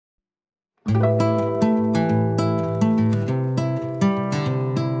I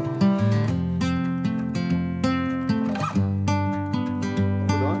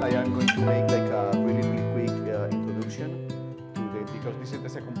am going to make like a really, really quick introduction to because this is the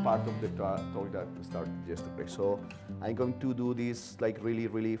second part of the talk that started yesterday. So I'm going to do this like really,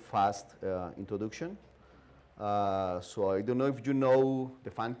 really fast introduction. So I don't know if you know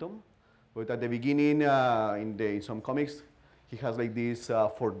the Phantom, but at the beginning in some comics, he has like this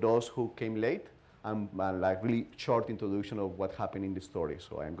for those who came late, and like really short introduction of what happened in the story.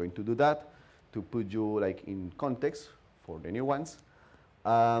 So I'm going to do that to put you like in context for the new ones.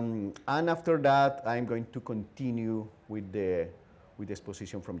 And after that, I'm going to continue with the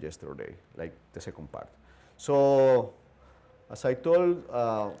exposition from yesterday, like the second part. So, as I told,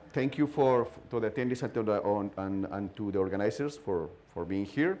 thank you to the attendees and to the organizers for being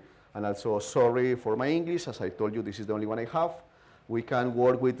here. And also sorry for my English. As I told you, this is the only one I have. We can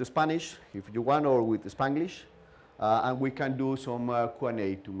work with Spanish if you want, or with Spanglish. And we can do some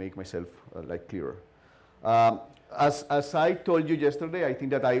Q&A to make myself like clearer. As I told you yesterday, I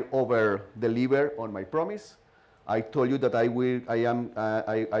think that I over-deliver on my promise. I told you that I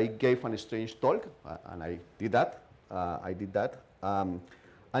gave an strange talk, and I did that.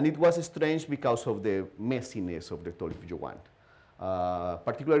 And it was strange because of the messiness of the talk, if you want,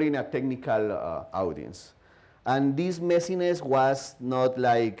 particularly in a technical audience. And this messiness was not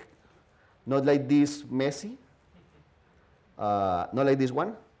like this messy, not like this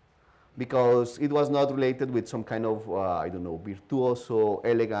one, because it was not related with some kind of, I don't know, virtuoso,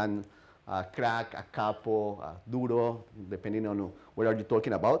 elegant, crack, a capo, duro, depending on what are you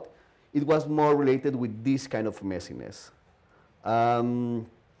talking about. It was more related with this kind of messiness.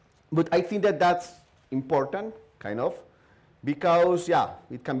 But I think that that's important, kind of, because, yeah,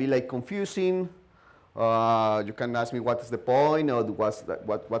 it can be like confusing. You can ask me what is the point, or what's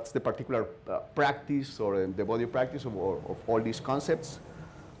the particular practice or the body practice of all these concepts.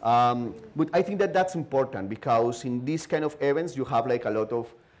 But I think that that's important because in these kind of events, you have like a lot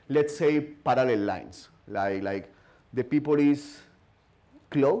of, let's say, parallel lines. Like the people is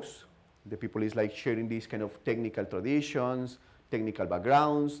close. The people is like sharing these kind of technical traditions, technical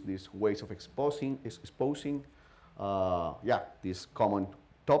backgrounds, these ways of exposing these common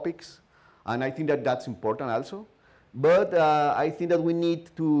topics. And I think that that's important also. But I think that we need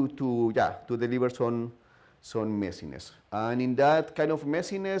to deliver some messiness. And in that kind of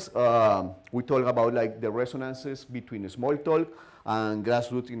messiness, we talk about like the resonances between Smalltalk and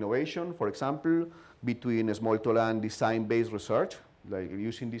grassroots innovation, for example, between Smalltalk and design-based research, like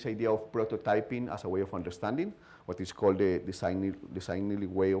using this idea of prototyping as a way of understanding, what is called the design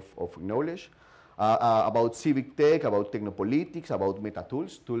way of knowledge, about Civic Tech, about technopolitics, about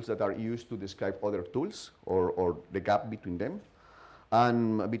metatools, tools that are used to describe other tools, or the gap between them,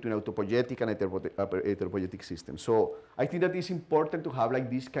 and between autopoietic and heteropoietic systems. So I think that it's important to have like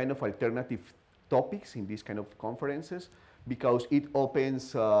these kind of alternative topics in these kind of conferences, because it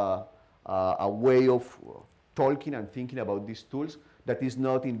opens a way of talking and thinking about these tools that is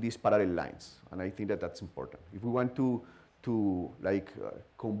not in these parallel lines. And I think that that's important. If we want to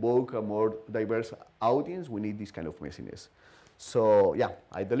convoke a more diverse audience, we need this kind of messiness. So yeah,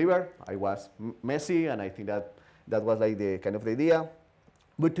 I delivered. I was messy, and I think that was like the kind of the idea.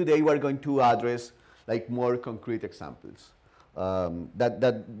 But today we're going to address like more concrete examples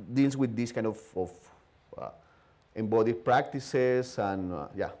that deals with this kind of embodied practices and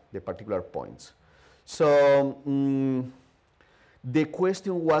the particular points. So the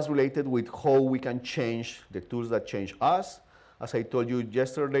question was related with how we can change the tools that change us. As I told you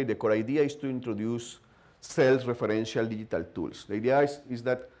yesterday, the core idea is to introduce self-referential digital tools. The idea is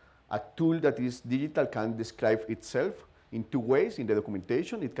that a tool that is digital can describe itself in two ways in the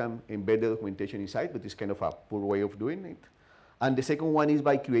documentation. It can embed the documentation inside, but it's kind of a poor way of doing it. And the second one is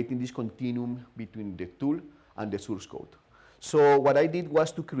by creating this continuum between the tool and the source code. So what I did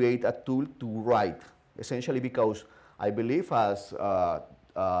was to create a tool to write, essentially because I believe, as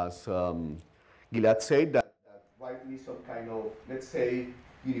Gilad said, that writing is some kind of, let's say,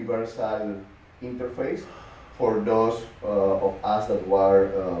 universal interface for those of us that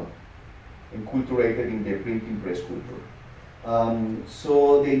were enculturated in the printing press culture.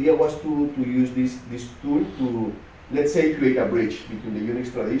 So the idea was to use this tool to, let's say, create a bridge between the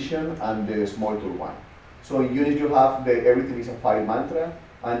Unix tradition and the Smalltalk one. So in Unix you have the everything is a file mantra,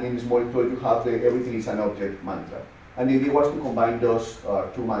 and in Smalltalk you have the everything is an object mantra. And the idea was to combine those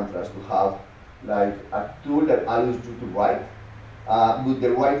two mantras to have like a tool that allows you to write, but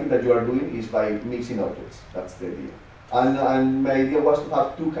the writing that you are doing is by mixing objects. That's the idea. And my idea was to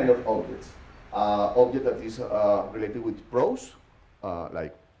have two kind of objects. Object that is related with prose,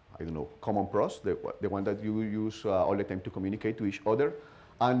 like I don't know, common pros, the one that you use all the time to communicate to each other,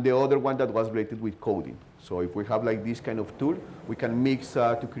 and the other one that was related with coding. So if we have like this kind of tool, we can mix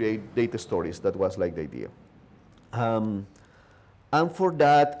to create data stories. That was like the idea. And for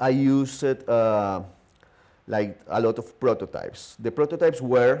that, I used like a lot of prototypes. The prototypes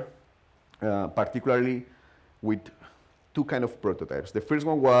were particularly with two kind of prototypes. The first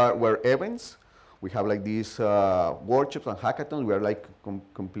one were events. We have like these workshops and hackathons. We are like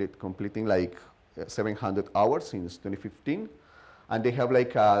completing like 700 hours since 2015. And they have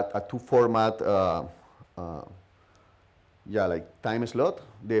like a two format, like time slot.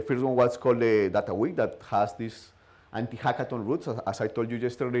 The first one was called the Data Week that has this anti-hackathon roots. As I told you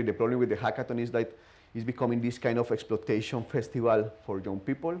yesterday, the problem with the hackathon is that it's becoming this kind of exploitation festival for young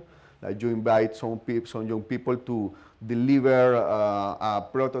people. Like you invite some young people to deliver a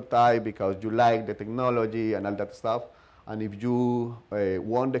prototype because you like the technology and all that stuff. And if you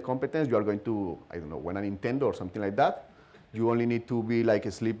want the competence, you are going to, I don't know, win a Nintendo or something like that. You only need to be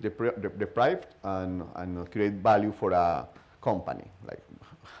like sleep deprived and create value for a company. Like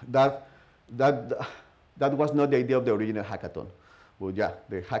that was not the idea of the original hackathon. But yeah,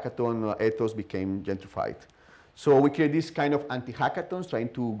 the hackathon ethos became gentrified. So we created this kind of anti-hackathons, trying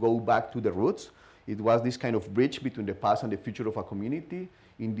to go back to the roots. It was this kind of bridge between the past and the future of a community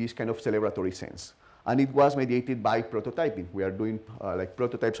in this kind of celebratory sense. And it was mediated by prototyping. We are doing like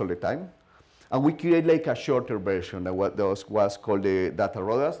prototypes all the time. And we created like a shorter version that was called the Data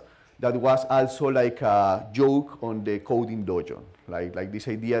Rodas. That was also like a joke on the coding dojo. Like this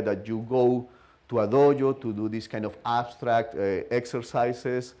idea that you go to a dojo to do this kind of abstract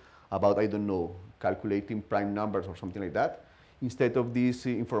exercises about, I don't know, calculating prime numbers or something like that, instead of this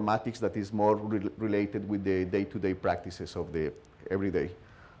informatics that is more related with the day-to-day practices of the everyday.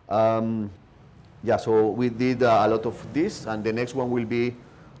 Yeah, so we did a lot of this, and the next one will be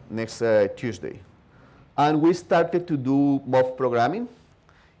next Tuesday. And we started to do mob programming,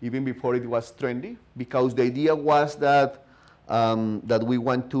 even before it was trendy, because the idea was that, that we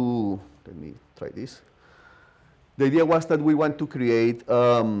want to, let me try this. The idea was that we want to create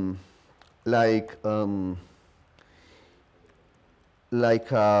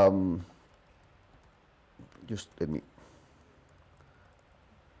just let me,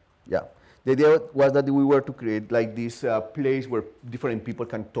 yeah. The idea was that we were to create like this place where different people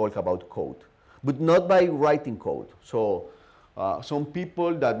can talk about code, but not by writing code. So some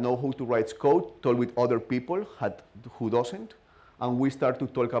people that know how to write code talk with other people who doesn't, and we start to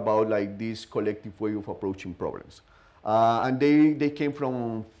talk about like this collective way of approaching problems. And they came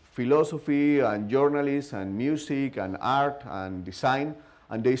from philosophy and journalism and music and art and design,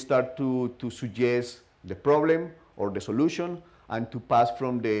 and they start to suggest the problem or the solution, and to pass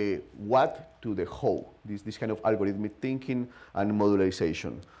from the what to the how, this kind of algorithmic thinking and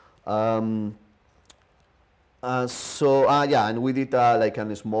modularization. Yeah, and we did like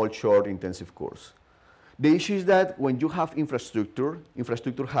a small, short, intensive course. The issue is that when you have infrastructure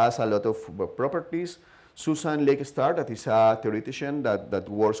has a lot of properties. Susan Lake-Star, that is a theoretician that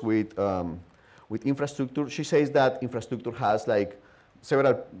works with infrastructure, she says that infrastructure has like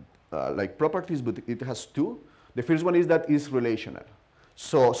several like properties, but it has two. The first one is that it's relational.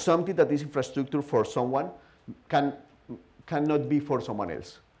 So something that is infrastructure for someone cannot be for someone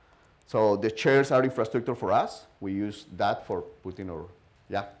else. So the chairs are infrastructure for us. We use that for putting our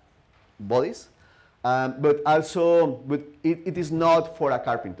bodies. But it is not for a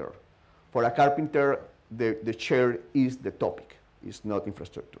carpenter. For a carpenter, the chair is the topic. It's not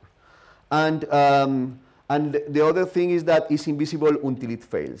infrastructure. And the other thing is that it's invisible until it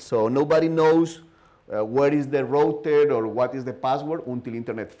fails. So nobody knows where is the router or what is the password until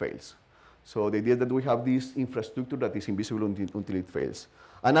internet fails. So the idea that we have this infrastructure that is invisible until it fails.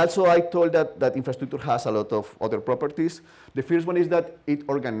 And also I told that infrastructure has a lot of other properties. The first one is that it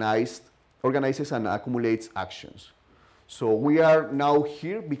organizes and accumulates actions. So we are now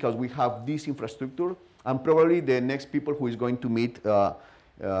here because we have this infrastructure, and probably the next people who is going to meet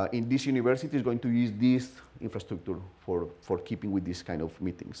in this university is going to use this infrastructure for keeping with this kind of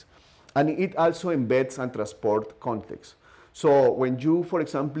meetings. And it also embeds and transports context. So when you, for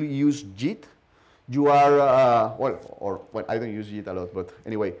example, use JIT, you are, well, I don't use JIT a lot, but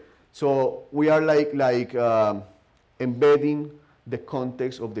anyway. So we are like embedding the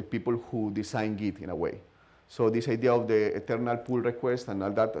context of the people who design Git in a way. So this idea of the eternal pull request and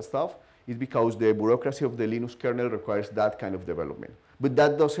all that stuff is because the bureaucracy of the Linux kernel requires that kind of development. But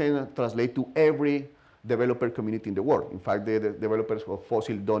that doesn't translate to every developer community in the world. In fact, the developers of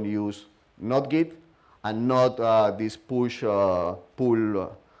Fossil don't use not Git and not this push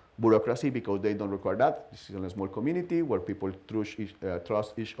pull bureaucracy because they don't require that. This is in a small community where people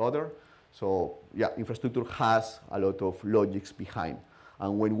trust each other. So yeah, infrastructure has a lot of logics behind.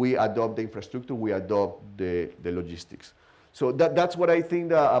 And when we adopt the infrastructure, we adopt the logistics. So that's what I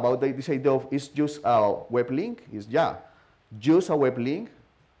think about this idea of it's just a web link. Is yeah, just a web link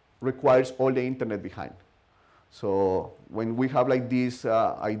requires all the internet behind. So when we have like these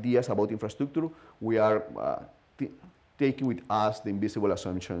ideas about infrastructure, we are taking with us the invisible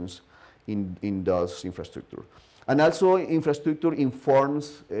assumptions in those infrastructure. And also infrastructure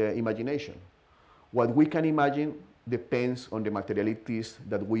informs imagination. What we can imagine depends on the materialities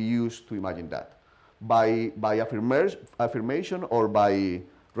that we use to imagine that. By affirmation or by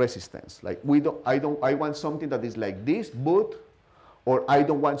resistance. Like I want something that is like this, but, or I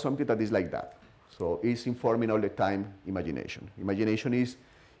don't want something that is like that. So it's informing all the time imagination. Imagination is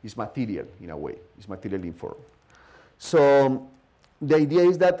material in a way, it's materially informed. So the idea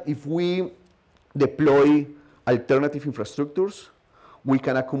is that if we deploy alternative infrastructures, we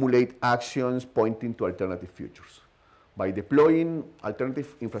can accumulate actions pointing to alternative futures. By deploying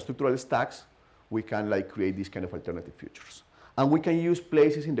alternative infrastructural stacks, we can like create these kind of alternative futures. And we can use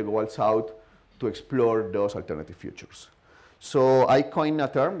places in the global south to explore those alternative futures. So I coined a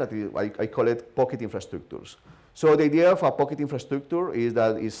term that I call it pocket infrastructures. So the idea of a pocket infrastructure is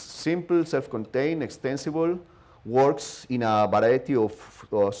that it's simple, self-contained, extensible, works in a variety of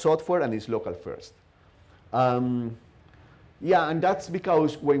software, and is local first. Yeah, and that's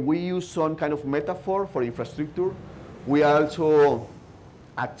because when we use some kind of metaphor for infrastructure, we also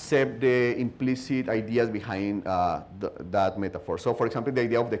accept the implicit ideas behind that metaphor. So for example, the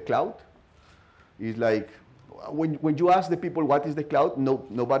idea of the cloud is like, when you ask the people what is the cloud,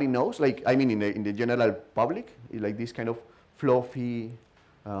 nobody knows. Like, I mean, in the general public, it's like this kind of fluffy,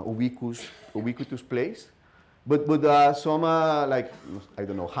 ubiquitous place. But some, like, I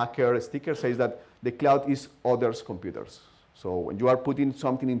don't know, hacker sticker says that the cloud is others' computers. So when you are putting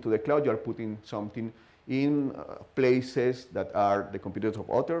something into the cloud, you are putting something in places that are the computers of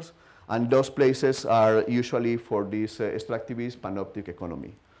others. And those places are usually for this extractivist panoptic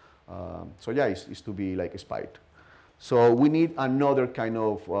economy. So yeah, it's to be like spied. So we need another kind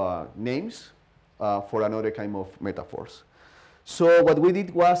of names for another kind of metaphors. So what we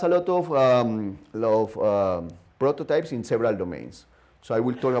did was a lot of prototypes in several domains. So I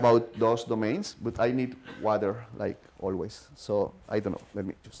will talk about those domains, but I need water like always. So I don't know, let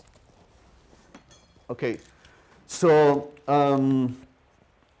me just. Okay, so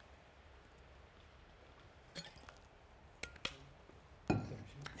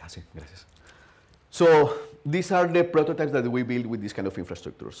sí, gracias. So these are the prototypes that we build with these kind of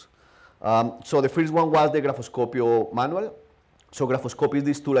infrastructures. So the first one was the Graphoscopio manual. So Graphoscopio is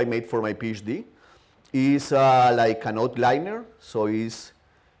this tool I made for my PhD. It's like an outliner. So it's,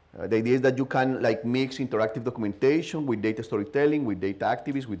 the idea is that you can like mix interactive documentation with data storytelling, with data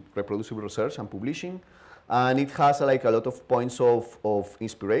activists, with reproducible research and publishing. And it has like a lot of points of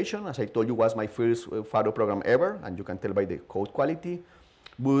inspiration. As I told you, was my first Pharo program ever, and you can tell by the code quality.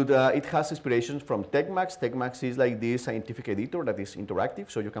 But it has inspirations from TechMax. TechMax is like this scientific editor that is interactive,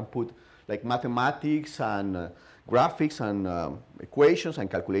 so you can put like mathematics and graphics and equations and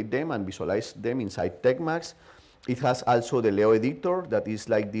calculate them and visualize them inside TechMax. It has also the Leo editor that is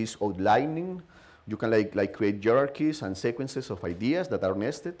like this outlining. You can like create hierarchies and sequences of ideas that are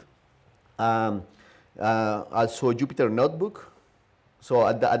nested. Also Jupyter Notebook. So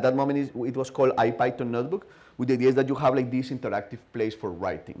at that moment it was called IPython Notebook, with the idea is that you have like this interactive place for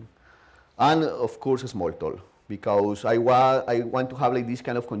writing. And of course Smalltalk, because I want to have like this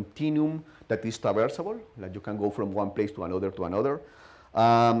kind of continuum that is traversable, like you can go from one place to another to another.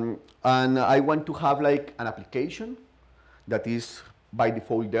 And I want to have like an application that is by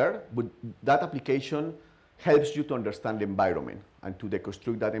default there, but that application helps you to understand the environment and to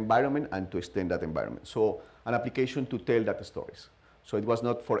deconstruct that environment and to extend that environment. So an application to tell data stories. So it was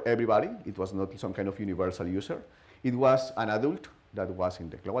not for everybody. It was not some kind of universal user. It was an adult that was in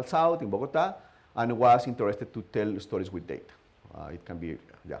the Global South, in Bogota, and was interested to tell stories with data. It can be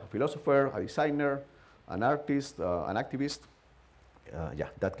a philosopher, a designer, an artist, an activist, yeah,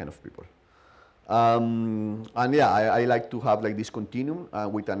 that kind of people. And yeah, I like to have like this continuum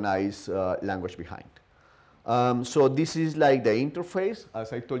with a nice language behind. So this is like the interface.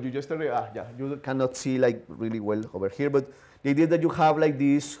 As I told you yesterday, yeah, you cannot see like really well over here, but the idea that you have like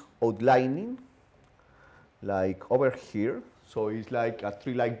this outlining, like over here. So it's like a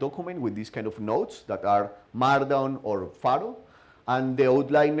tree-like document with these kind of nodes that are Markdown or Pharo. And the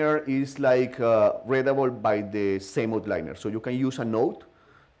outliner is like readable by the same outliner. So you can use a node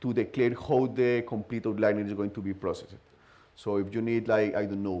to declare how the complete outliner is going to be processed. So if you need, like, I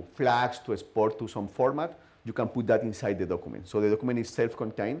don't know, flags to export to some format, you can put that inside the document. So the document is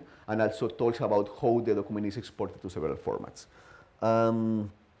self-contained and also talks about how the document is exported to several formats.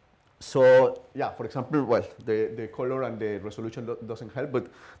 So yeah, for example, well, the color and the resolution doesn't help, but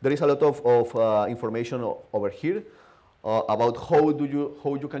there is a lot of information over here about how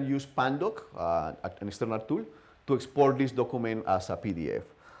you can use Pandoc, an external tool, to export this document as a PDF.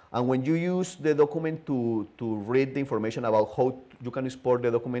 And when you use the document to read the information about how you can export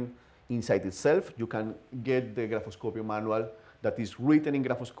the document inside itself, you can get the Graphoscopio manual that is written in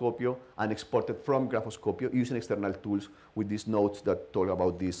Graphoscopio and exported from Graphoscopio using external tools with these notes that talk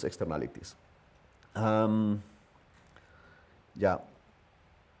about these externalities. Yeah.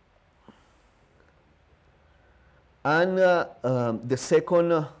 And the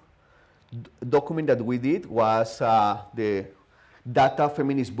second document that we did was the Data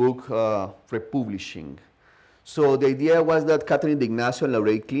Feminist book republishing. So the idea was that Catherine D'Ignacio and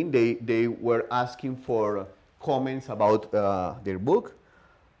Laurel Klein, they were asking for comments about their book.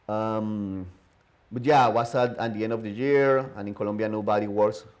 But yeah, it was at the end of the year, and in Colombia nobody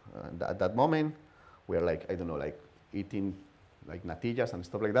works at that moment. We're like, I don't know, like eating like natillas and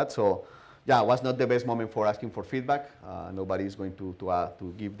stuff like that. So yeah, it was not the best moment for asking for feedback. Nobody is going to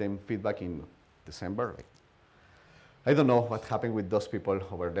give them feedback in December. Like, I don't know what happened with those people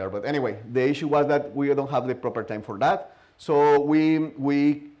over there, but anyway, the issue was that we don't have the proper time for that. So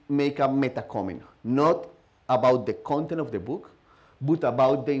we make a meta comment, not about the content of the book, but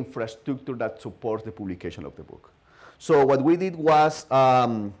about the infrastructure that supports the publication of the book. So what we did was,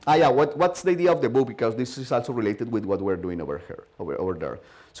 what's the idea of the book? Because this is also related with what we're doing over here, over there.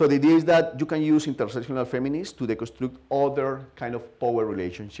 So the idea is that you can use intersectional feminists to deconstruct other kind of power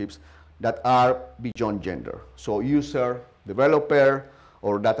relationships that are beyond gender. So user, developer,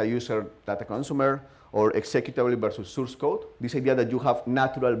 or data user, data consumer, or executable versus source code. This idea that you have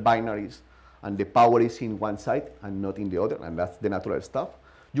natural binaries and the power is in one side and not in the other, and that's the natural stuff.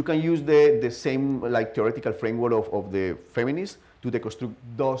 You can use the same like theoretical framework of the feminists to deconstruct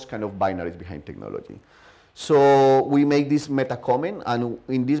those kind of binaries behind technology. So we make this meta comment, and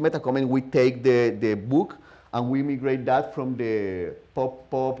in this meta comment we take the book and we migrate that from the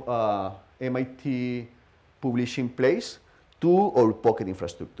MIT publishing place to our Pocket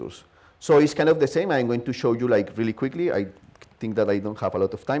infrastructures. So it's kind of the same. I'm going to show you like really quickly. I think that I don't have a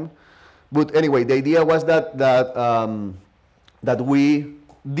lot of time. But anyway, the idea was that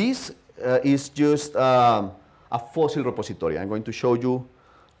this is just a fossil repository. I'm going to show you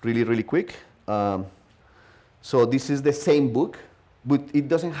really quick. So this is the same book, but it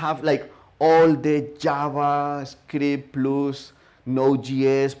doesn't have like all the JavaScript plus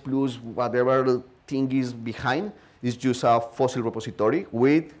Node.js plus whatever thing is behind. It's just a fossil repository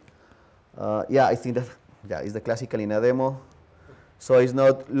with, I think that, it's the classical in a demo. So it's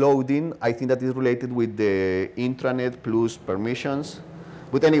not loading. I think that is related with the intranet plus permissions.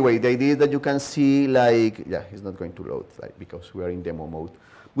 But anyway, the idea is that you can see like, it's not going to load like, because we are in demo mode.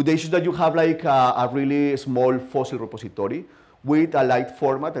 But the issue is that you have like a really small fossil repository with a light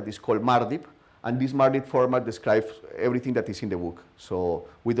format that is called Markdeep. And this Markdeep format describes everything that is in the book. So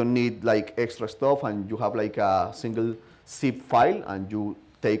we don't need like extra stuff, and you have like a single zip file and you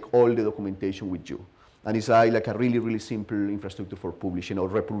take all the documentation with you. And it's like a really simple infrastructure for publishing or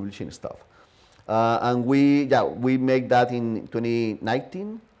republishing stuff. And we make that in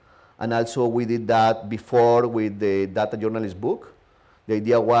 2019. And also we did that before with the data journalist book. The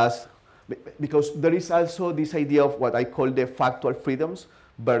idea was, because there is also this idea of what I call the factual freedoms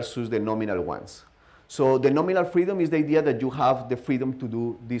versus the nominal ones. So the nominal freedom is the idea that you have the freedom to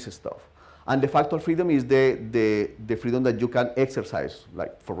do this stuff. And the factual freedom is the freedom that you can exercise,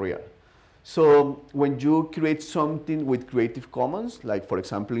 like for real. So when you create something with Creative Commons, like for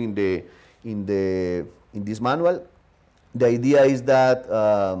example in this manual, the idea is that,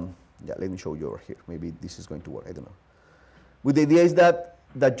 let me show you over here. Maybe this is going to work, I don't know. But the idea is that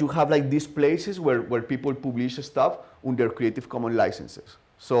you have like these places where people publish stuff under Creative Commons licenses.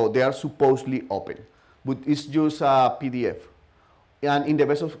 So they are supposedly open, but it's just a PDF. And in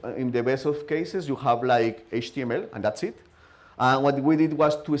the best of cases, you have like HTML, and that's it. And what we did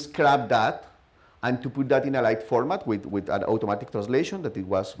was to scrap that and to put that in a light format with an automatic translation that it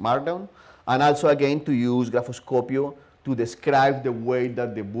was Markdown. And also again to use Graphoscopio to describe the way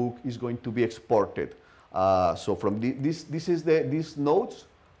that the book is going to be exported. So from these notes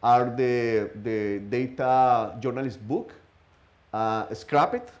are the data journalist book,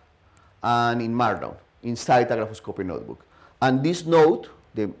 scrap it, and in Markdown, inside a Graphoscopio notebook. And this note,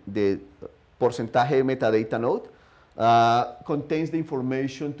 the porcentaje metadata note, contains the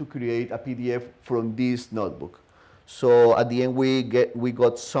information to create a PDF from this notebook. So at the end, we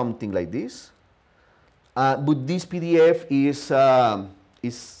got something like this. But this PDF is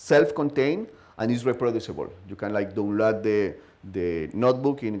self-contained and is reproducible. You can like download the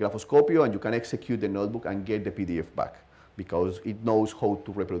notebook in Graphoscopio, and you can execute the notebook and get the PDF back because it knows how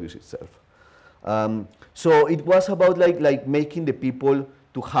to reproduce itself. So it was about like making the people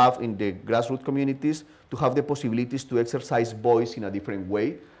to have in the grassroots communities to have the possibilities to exercise voice in a different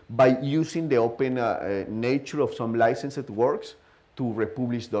way by using the open nature of some licensed works to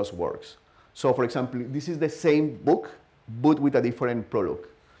republish those works. So for example, this is the same book, but with a different prologue.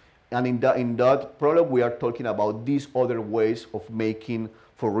 And in that prologue, we are talking about these other ways of making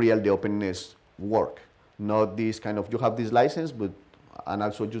for real the openness work. Not this kind of, you have this license, but, and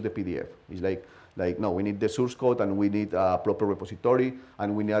also just the PDF. It's like no, we need the source code, and we need a proper repository,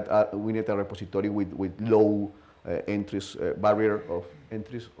 and we need a repository with low entries, barrier of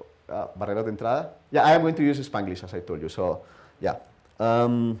entries, barrera de entrada. Yeah, I am going to use Spanglish, as I told you, so yeah.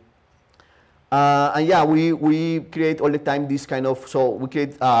 And yeah, we create all the time this kind of, so we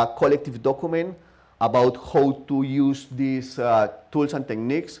create a collective document about how to use these tools and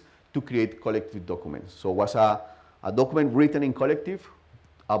techniques to create collective documents. So it was a document written in collective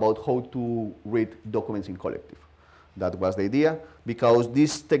about how to read documents in collective. That was the idea, because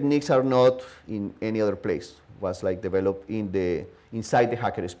these techniques are not in any other place. It was like developed inside the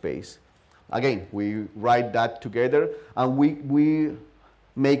hackerspace. Again, we write that together, and we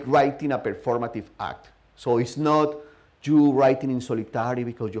make writing a performative act. So it's not you writing in solitary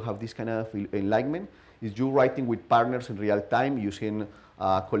because you have this kind of enlightenment. It's you writing with partners in real time using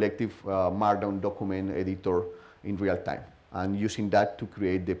a collective Markdown document editor in real time, and using that to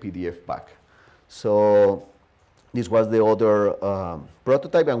create the PDF back. So this was the other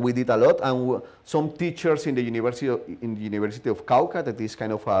prototype, and we did a lot. And some teachers in the University of Cauca, that is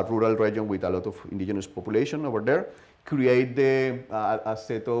kind of a rural region with a lot of indigenous population over there, create a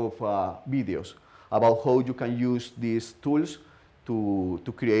set of videos about how you can use these tools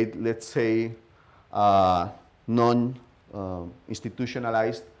to create, let's say,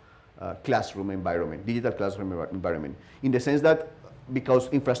 non-institutionalized classroom environment, digital classroom environment. In the sense that, because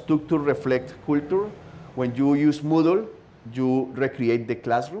infrastructure reflects culture, when you use Moodle, you recreate the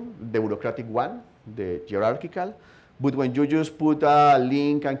classroom, the bureaucratic one, the hierarchical. But when you just put a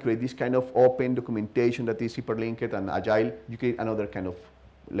link and create this kind of open documentation that is hyperlinked and agile, you create another kind of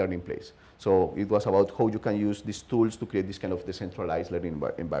learning place. So it was about how you can use these tools to create this kind of decentralized learning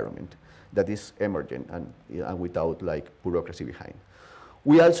environment that is emergent and without like bureaucracy behind.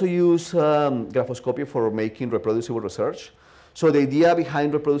 We also use Graphoscopio for making reproducible research. So the idea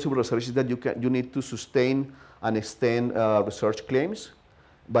behind reproducible research is that you need to sustain and extend research claims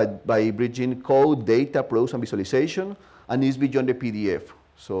by bridging code, data, prose, and visualization, and it's beyond the PDF.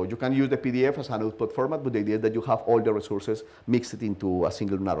 So you can use the PDF as an output format, but the idea is that you have all the resources mixed into a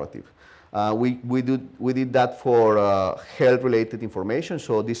single narrative. We did that for health-related information.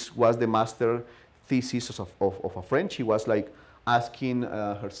 So this was the master thesis of a friend. She was like asking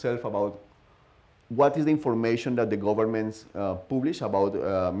herself about what is the information that the governments publish about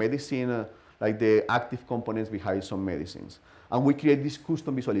medicine, like the active components behind some medicines. And we create this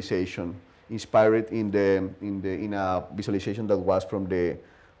custom visualization inspired in a visualization that was from the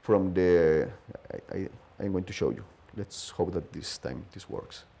I'm going to show you. Let's hope that this time this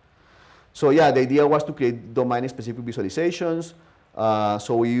works. So yeah, the idea was to create domain-specific visualizations.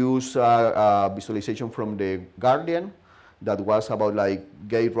 So we use visualization from the Guardian that was about like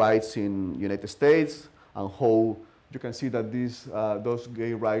gay rights in United States, and how you can see that those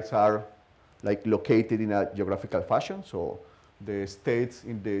gay rights are like located in a geographical fashion. So the states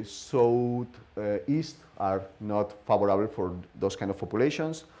in the southeast are not favorable for those kind of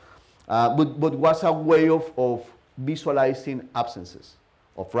populations, but was a way of visualizing absences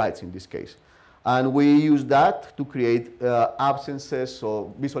of rights in this case. And we use that to create absences,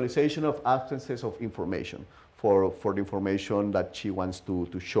 so visualization of absences of information for the information that she wants to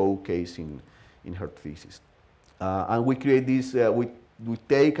showcase in her thesis. And we create this, we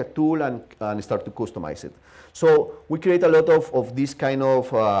take a tool and start to customize it. So we create a lot of these kind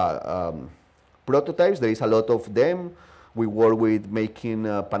of prototypes. There is a lot of them. We work with making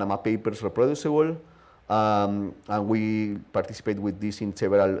Panama Papers reproducible, and we participate with this in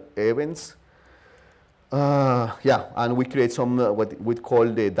several events. Yeah, and we create some what we call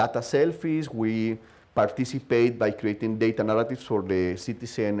the data selfies. We participate by creating data narratives for the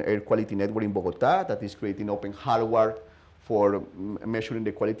Citizen Air Quality Network in Bogotá, that is creating open hardware for measuring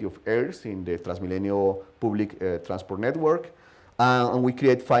the quality of airs in the Transmilenio public transport network. And we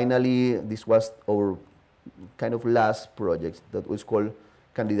create finally, this was our kind of last project that was called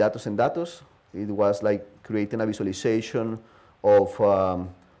Candidatos en Datos. it was like creating a visualization of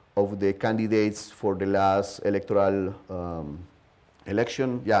the candidates for the last electoral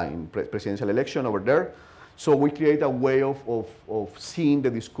election, in presidential election over there. So we create a way of seeing the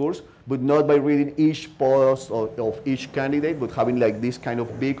discourse, but not by reading each post of each candidate, but having like this kind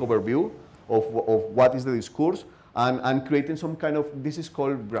of big overview of what is the discourse, and creating some kind of, this is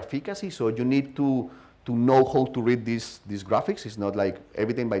called graphicacy, so you need to know how to read these graphics. It's not like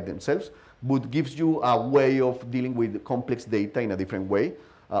everything by themselves, but gives you a way of dealing with complex data in a different way,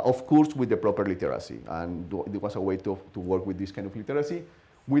 of course with the proper literacy, and it was a way to work with this kind of literacy.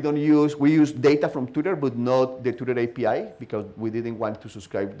 We use data from Twitter, but not the Twitter API, because we didn't want to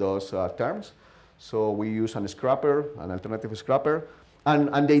subscribe those terms. So we use an scrapper, an alternative scrapper.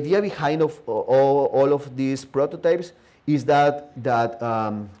 And the idea behind all of these prototypes is that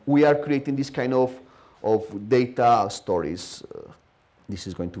we are creating this kind of data stories. This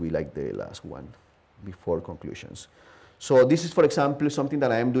is going to be like the last one before conclusions. So this is, for example, something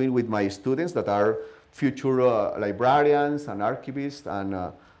that I am doing with my students that are future librarians and archivists and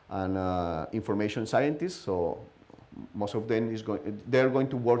information scientists. So most of them they're going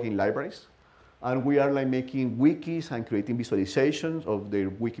to work in libraries, and we are like making wikis and creating visualizations of their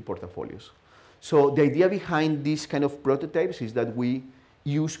wiki portfolios. So the idea behind these kind of prototypes is that we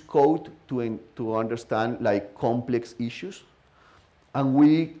use code to understand like complex issues, and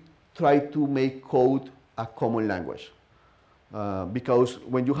we try to make code a common language. Because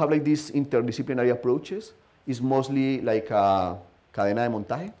when you have like these interdisciplinary approaches, it's mostly like a cadena de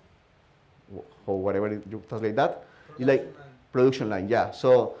montaje, or whatever you translate that. It's like production line, yeah.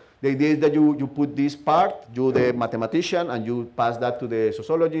 So the idea is that you put this part, you the mathematician, and you pass that to the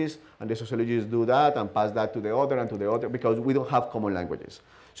sociologist, and the sociologists do that, and pass that to the other and to the other, because we don't have common languages.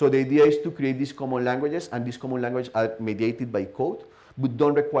 So the idea is to create these common languages, and these common languages are mediated by code, but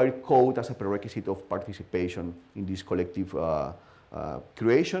don't require code as a prerequisite of participation in this collective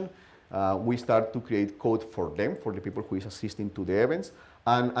creation. We start to create code for them, for the people who is assisting to the events,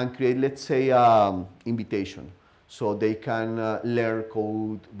 and create, let's say, invitation. So they can learn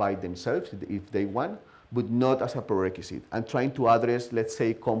code by themselves if they want, but not as a prerequisite. And trying to address, let's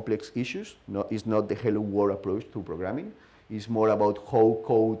say, complex issues. It's not the hello world approach to programming. It's more about how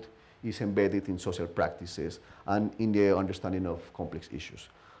code is embedded in social practices and in the understanding of complex issues.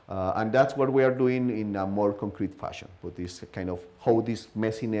 And that's what we are doing in a more concrete fashion, but this kind of how this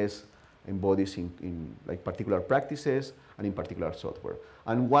messiness embodies in like particular practices and in particular software.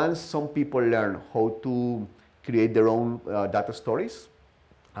 And once some people learn how to create their own data stories,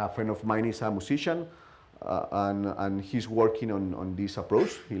 a friend of mine is a musician, and he's working on this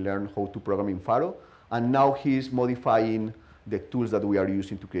approach. He learned how to program in Pharo, and now he's modifying the tools that we are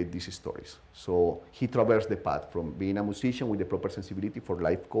using to create these stories. So he traversed the path from being a musician with the proper sensibility for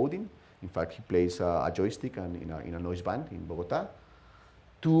live coding. In fact, he plays a joystick and in a noise band in Bogota,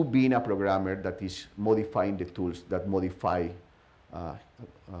 to being a programmer that is modifying the tools that modify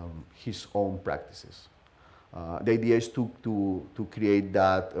his own practices. The idea is to create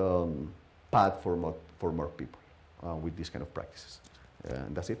that path for more people with these kind of practices.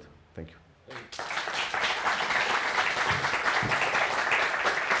 And that's it. Thank you.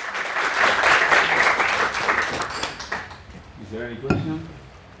 Is there any question?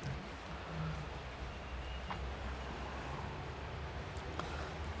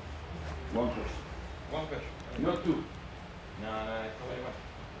 One question. One question. Not two. No, thank you very much.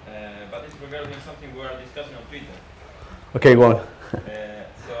 But it's regarding something we were discussing on Twitter. Okay, go on.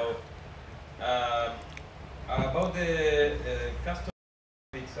 About the custom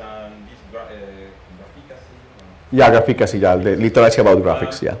graphics and this graphicacy. Yeah, graphicacy, yeah, the literacy about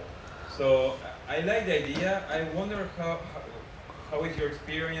graphics, yeah. So I like the idea. I wonder how is your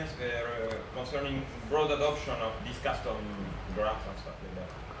experience concerning broad adoption of these custom graphs and stuff like that?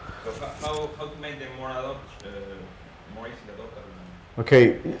 So how to make them more easily adoptable?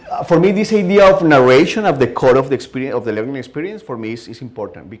 Okay, for me, this idea of narration of the core of the experience, of the learning experience, for me is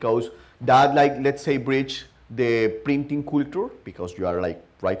important, because that, like, let's say, bridge the printing culture, because you are like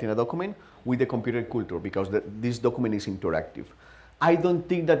writing a document, with the computer culture, because this document is interactive. I don't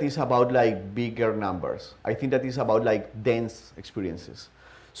think that is about like bigger numbers. I think that is about like dense experiences.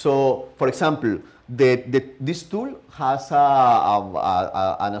 So, for example, this tool has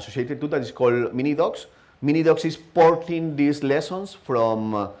an associated tool that is called Minidocs. Minidocs is porting these lessons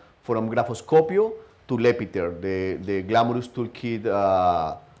from Graphoscopio to Lepiter, the glamorous toolkit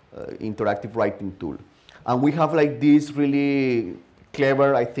interactive writing tool. And we have like this really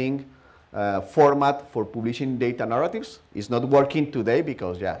clever, I think, format for publishing data narratives. It's not working today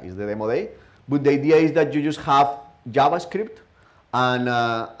because, yeah, it's the demo day. But the idea is that you just have JavaScript and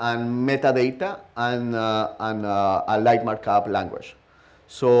metadata and a light markup language.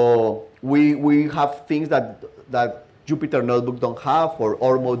 So we have things that Jupyter Notebook don't have, or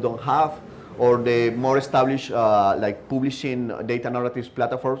Ormo don't have, or the more established like publishing data narratives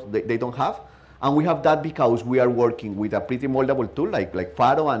platforms, they don't have. And we have that because we are working with a pretty moldable tool like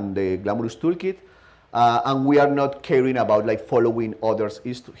Pharo and the Glamorous Toolkit, and we are not caring about like following others'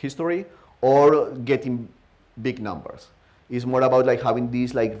 history or getting big numbers. It's more about like having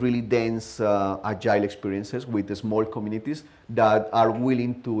these like really dense agile experiences with the small communities that are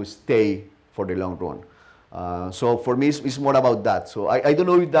willing to stay for the long run. So for me, it's more about that. So I don't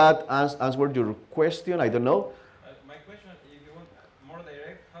know if that answered your question. I don't know. My question, if you want more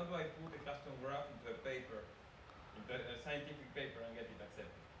direct, how do I put a custom graph into a paper, into a scientific paper, and get it accepted?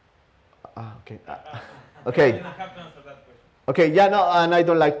 Okay. Okay. I didn't have to answer that question. Okay. Yeah. No, and I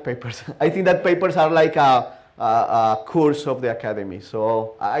don't like papers. I think that papers are like a course of the academy.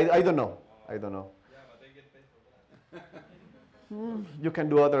 So I don't know. I don't know. Yeah, but they get paid for that. You can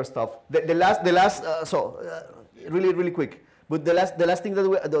do other stuff. The last really quick. But the last thing that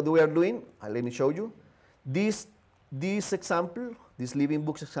we are doing, let me show you. This example, this living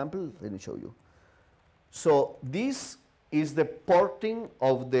books example, let me show you. So this is the porting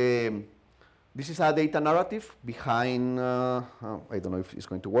of the. This is a data narrative behind. I don't know if it's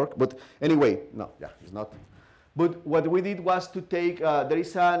going to work, but anyway, no, yeah, it's not. But what we did was to take, there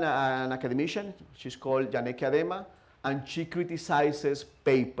is an academician, she's called Janeke Adema, and she criticizes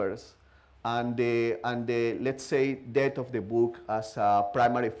papers and the, let's say, death of the book as a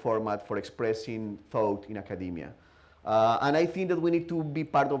primary format for expressing thought in academia. And I think that we need to be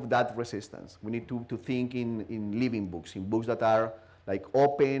part of that resistance. We need to think in living books, in books that are like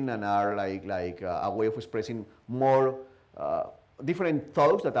open and are like a way of expressing more different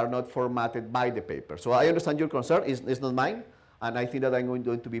thoughts that are not formatted by the paper. So I understand your concern, it's not mine, and I think that I'm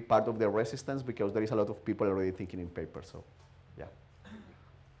going to be part of the resistance because there is a lot of people already thinking in paper, so yeah.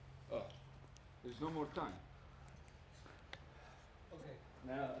 There's no more time. Okay.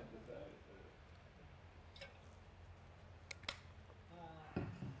 Now,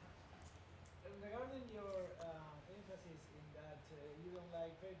 regarding your emphasis in that you don't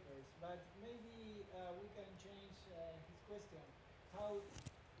like papers, but maybe we can change his question. How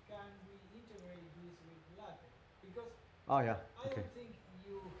can we integrate this with LaTeX? Because I don't think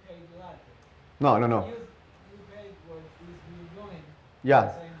you hate LaTeX. No. You hate what is being doing.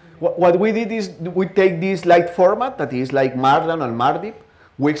 Yeah. What we did is we take this light format that is like Markdown and Markdeep,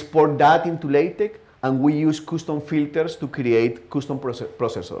 we export that into LaTeX, and we use custom filters to create custom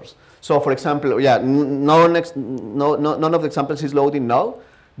processors. So for example, yeah, none of the examples is loading now,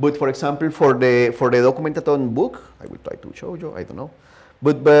 but for example, for the Documentathon book, I will try to show you, I don't know.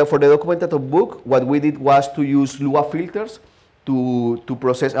 But for the Documentathon book, what we did was to use Lua filters to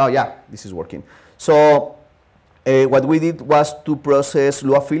process, oh yeah, this is working. So what we did was to process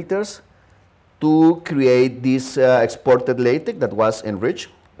Lua filters to create this exported LaTeX that was enriched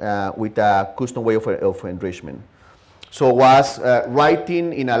with a custom way of enrichment. So it was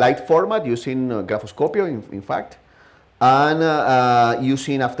writing in a light format using Graphoscopio, in fact, and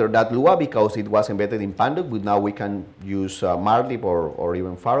using after that Lua because it was embedded in Pandoc, but now we can use Markdeep or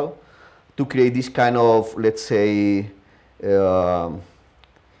even Pharo to create this kind of, let's say, this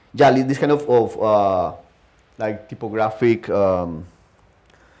kind of like typographic,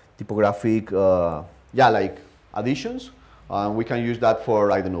 like additions. We can use that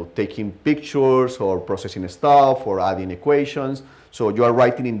for, I don't know, taking pictures or processing stuff or adding equations. So you are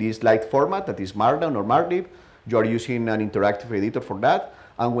writing in this light format that is Markdown or Markdeep. You are using an interactive editor for that.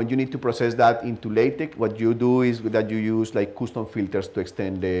 And when you need to process that into LaTeX, what you do is that you use like custom filters to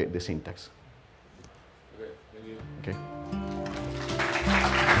extend the syntax.